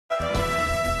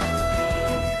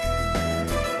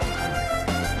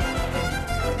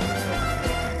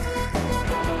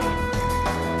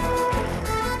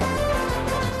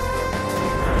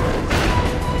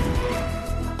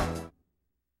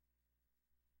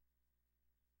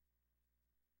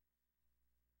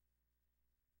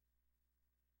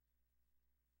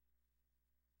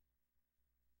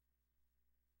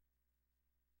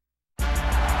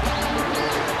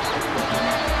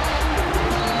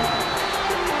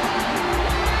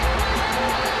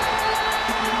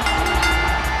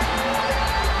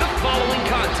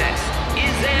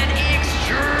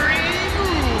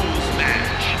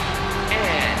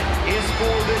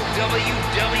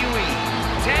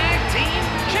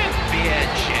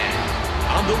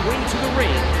the way to the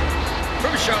ring,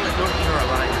 from Charlotte, North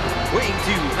Carolina, weighing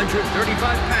 235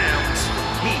 pounds,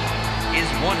 he is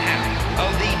one half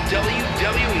of the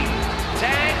WWE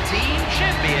Tag Team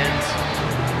Champions,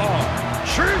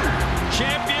 R-Truth.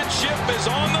 Championship is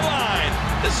on the line.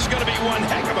 This is going to be one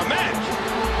heck of a match.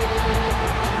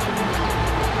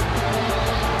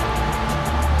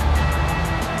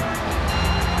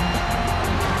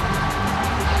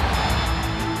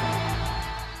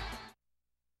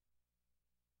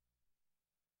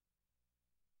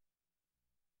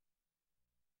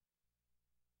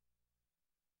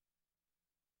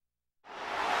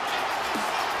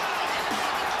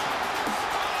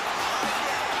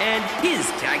 And his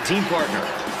tag team partner,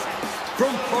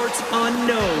 from parts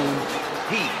unknown,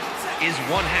 he is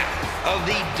one half of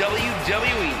the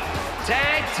WWE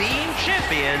Tag Team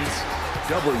Champions,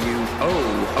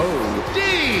 WOOD.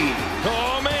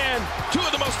 Oh man, two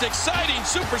of the most exciting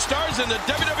superstars in the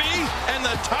WWE, and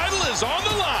the title is on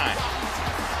the line.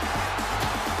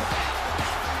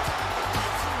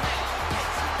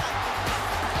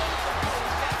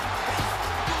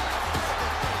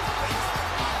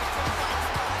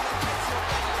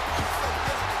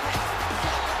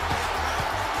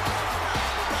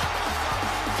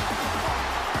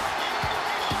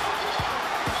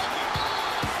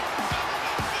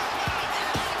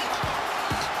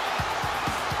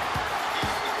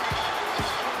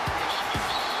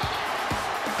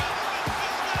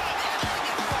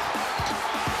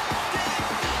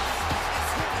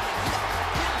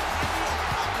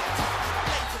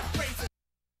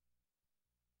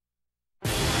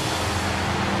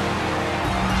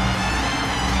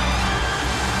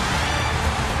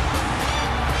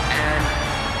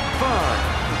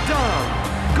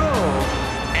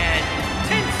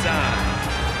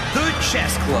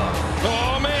 Chess Club.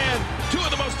 Oh man, two of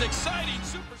the most exciting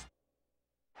superstars.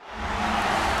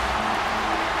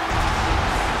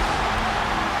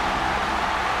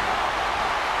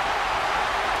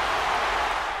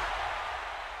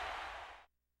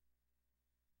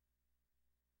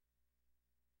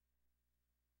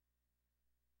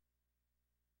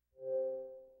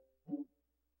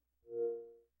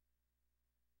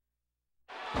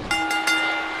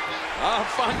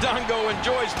 Fandango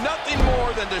enjoys nothing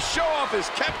more than to show off his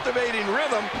captivating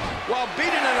rhythm while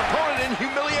beating an opponent in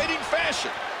humiliating fashion.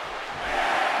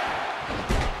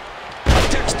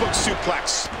 Textbook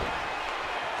suplex.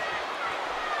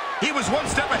 He was one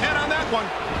step ahead on that one.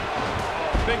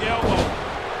 Big elbow.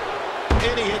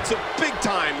 And he hits a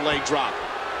big-time leg drop.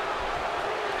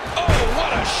 Oh,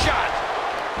 what a shot!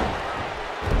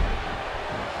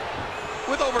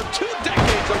 With over 2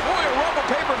 decades of Royal Rumble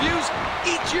pay-per-views,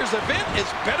 each year's event is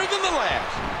better than the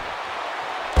last.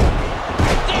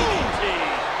 DDT.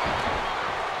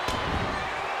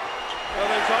 Well,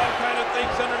 there's all kind of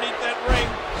things underneath that ring.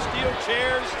 Steel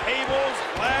chairs, tables,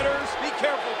 ladders. Be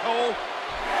careful, Cole.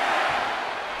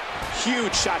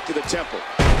 Huge shot to the temple.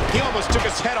 He almost took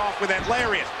his head off with that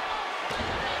lariat.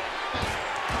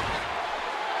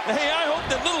 Hey, I hope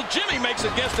that little Jimmy makes a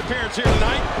guest appearance here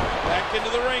tonight. Back into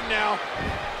the ring now.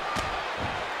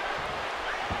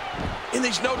 In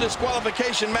these no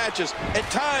disqualification matches, at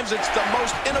times it's the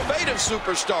most innovative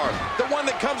superstar, the one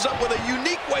that comes up with a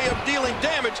unique way of dealing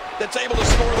damage that's able to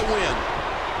score the win.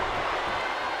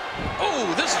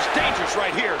 Oh, this is dangerous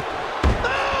right here.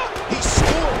 Ah, he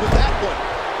scored with that one.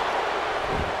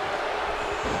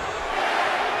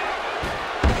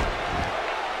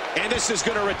 And this is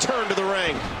going to return to the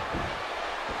ring.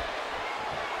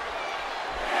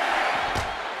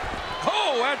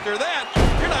 Oh, after that,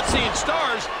 you're not seeing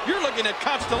stars. You're looking at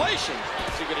constellations.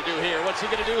 What's he going to do here? What's he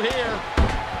going to do here?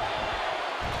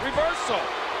 Reversal.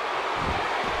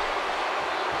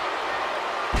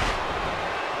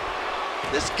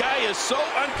 This guy is so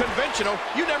unconventional,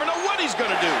 you never know what he's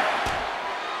going to do.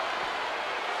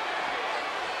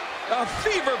 A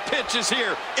fever pitch is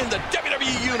here in the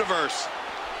WWE Universe.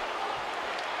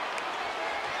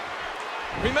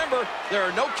 Remember, there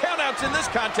are no countouts in this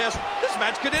contest. This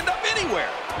match could end up anywhere.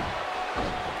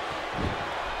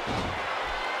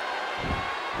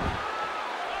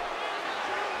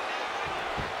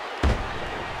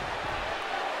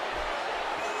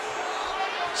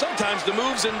 Sometimes the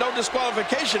moves in no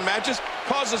disqualification matches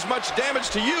cause as much damage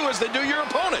to you as they do your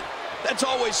opponent. That's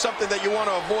always something that you want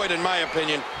to avoid, in my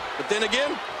opinion. But then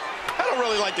again, I don't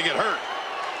really like to get hurt.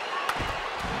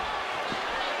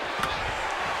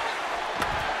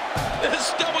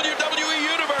 This WWE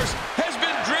Universe has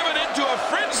been driven into a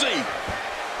frenzy.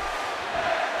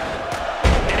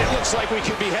 And it looks like we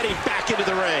could be heading back into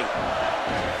the ring.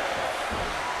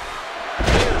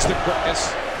 There's the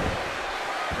quickness.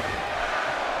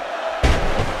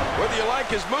 With whether you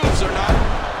like his moves or not,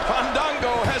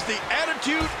 Fandango has the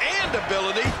attitude and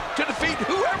ability to defeat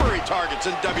whoever he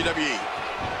targets in WWE.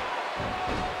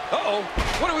 Uh-oh,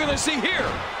 what are we going to see here?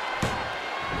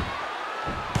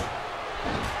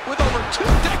 With over 2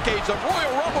 decades of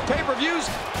Royal Rumble pay-per-views,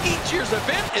 each year's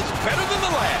event is better than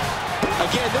the last.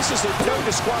 Again, this is a no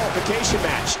disqualification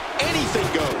match. Anything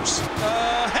goes.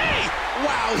 Hey!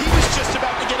 Wow, he was just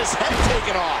about to get his head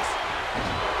taken off.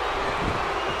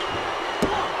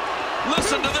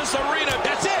 Listen to this arena.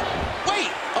 That's it. Wait,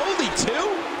 only 2?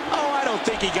 Oh, I don't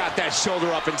think he got that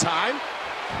shoulder up in time.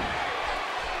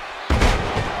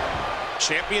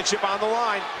 Championship on the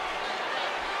line.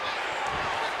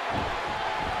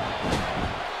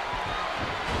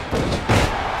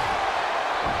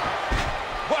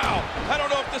 Wow, I don't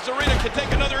know if this arena can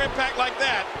take another impact like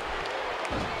that.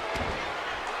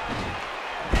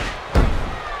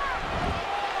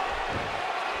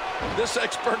 This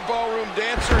expert ballroom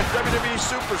dancer and WWE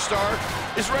superstar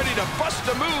is ready to bust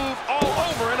a move all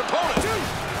over an opponent.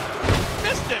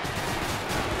 Missed him.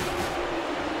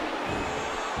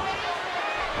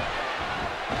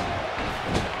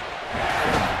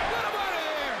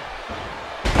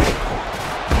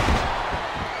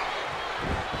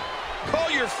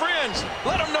 Call your friends.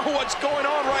 Let them know what's going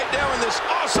on right now in this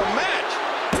awesome match.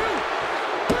 2,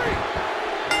 3.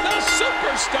 The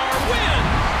superstar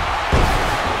wins.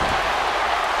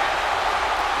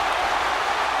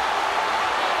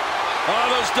 All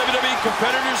those WWE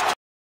competitors